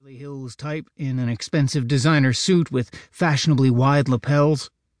Hills type in an expensive designer suit with fashionably wide lapels,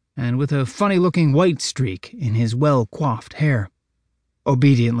 and with a funny-looking white streak in his well-coiffed hair.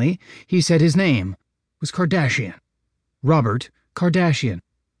 Obediently, he said his name was Kardashian. Robert Kardashian.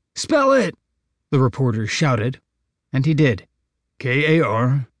 "Spell it!" the reporter shouted, and he did.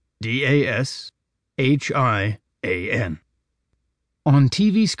 Kardashian. On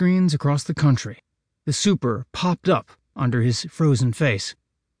TV screens across the country, the super popped up under his frozen face.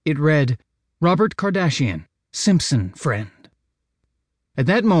 It read, "Robert Kardashian, Simpson friend." At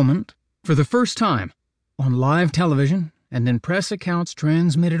that moment, for the first time, on live television and in press accounts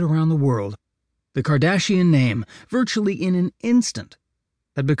transmitted around the world, the Kardashian name, virtually in an instant,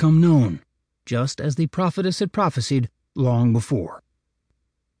 had become known, just as the prophetess had prophesied long before.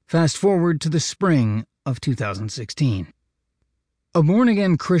 Fast forward to the spring of 2016. A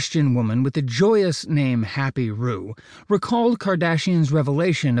born-again Christian woman with the joyous name Happy Rue recalled Kardashian's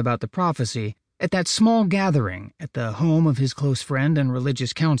revelation about the prophecy at that small gathering at the home of his close friend and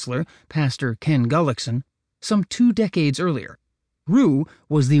religious counselor, Pastor Ken Gullickson, some 2 decades earlier. Rue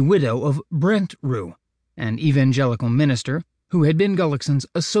was the widow of Brent Rue, an evangelical minister who had been Gullickson's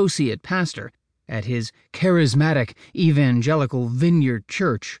associate pastor at his charismatic evangelical Vineyard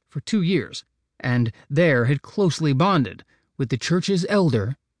Church for 2 years, and there had closely bonded with the church's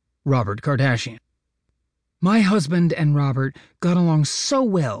elder, Robert Kardashian. "My husband and Robert got along so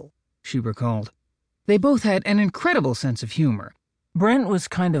well," she recalled. "They both had an incredible sense of humor. Brent was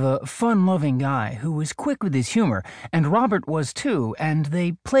kind of a fun-loving guy who was quick with his humor, and Robert was too, and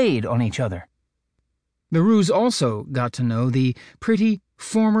they played on each other." The Rues also got to know the pretty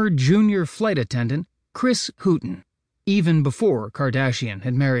former junior flight attendant Chris Hooten, even before Kardashian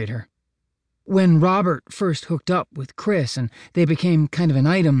had married her. When Robert first hooked up with Chris and they became kind of an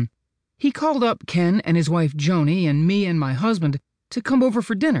item, he called up Ken and his wife Joni and me and my husband to come over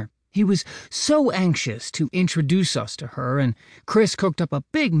for dinner. He was so anxious to introduce us to her, and Chris cooked up a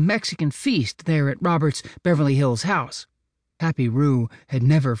big Mexican feast there at Robert's Beverly Hills house. Happy Rue had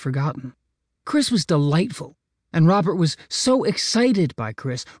never forgotten. Chris was delightful, and Robert was so excited by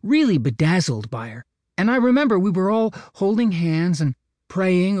Chris, really bedazzled by her. And I remember we were all holding hands and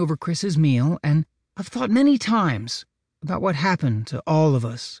praying over Chris's meal, and I've thought many times about what happened to all of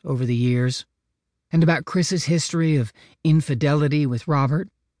us over the years, and about Chris's history of infidelity with Robert,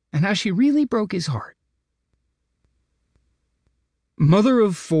 and how she really broke his heart. Mother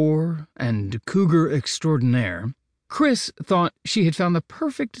of 4 and cougar extraordinaire, Chris thought she had found the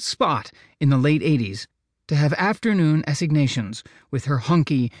perfect spot in the late 80s to have afternoon assignations with her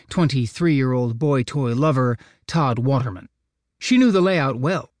hunky 23-year-old boy toy lover, Todd Waterman. She knew the layout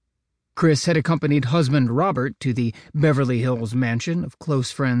well. Chris had accompanied husband Robert to the Beverly Hills mansion of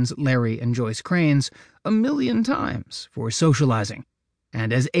close friends Larry and Joyce Cranes 1,000,000 times for socializing,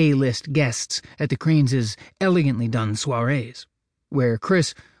 and as A-list guests at the Cranes' elegantly done soirees, where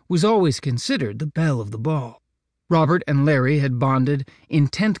Chris was always considered the belle of the ball. Robert and Larry had bonded in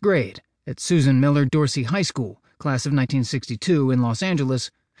 10th grade at Susan Miller Dorsey High School, class of 1962 in Los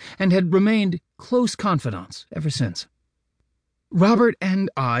Angeles, and had remained close confidants ever since. "Robert and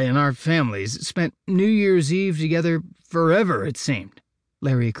I and our families spent New Year's Eve together forever, it seemed,"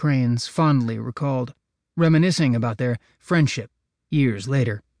 Larry Cranes fondly recalled, reminiscing about their friendship years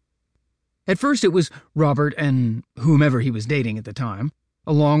later. At first it was Robert and whomever he was dating at the time,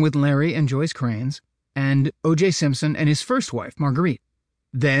 along with Larry and Joyce Cranes, and O.J. Simpson and his first wife, Marguerite.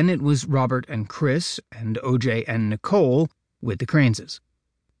 Then it was Robert and Chris and O.J. and Nicole with the Craneses.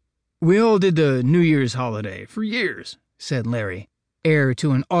 "We all did the New Year's holiday for years," said Larry, heir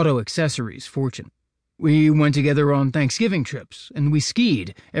to an auto accessories fortune. "We went together on Thanksgiving trips, and we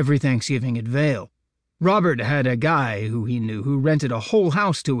skied every Thanksgiving at Vail. Robert had a guy who he knew who rented a whole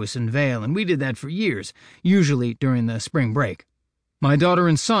house to us in Vail, and we did that for years, usually during the spring break. My daughter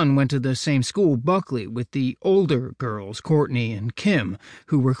and son went to the same school, Buckley, with the older girls, Courtney and Kim,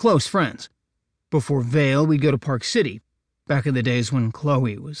 who were close friends. Before Vail, we'd go to Park City. Back in the days when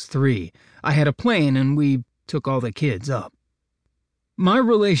Chloe was 3, I had a plane and we took all the kids up. My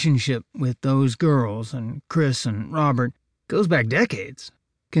relationship with those girls and Chris and Robert goes back decades,"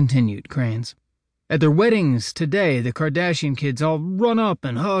 continued Cranes. "At their weddings today, the Kardashian kids all run up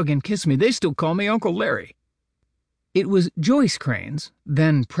and hug and kiss me. They still call me Uncle Larry." It was Joyce Cranes,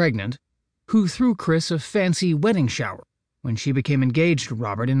 then pregnant, who threw Chris a fancy wedding shower when she became engaged to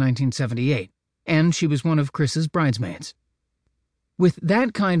Robert in 1978, and she was one of Chris's bridesmaids. With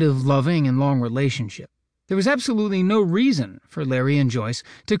that kind of loving and long relationship, there was absolutely no reason for Larry and Joyce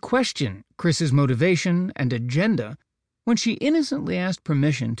to question Chris's motivation and agenda when she innocently asked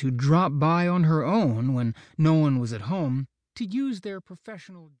permission to drop by on her own when no one was at home to use their professional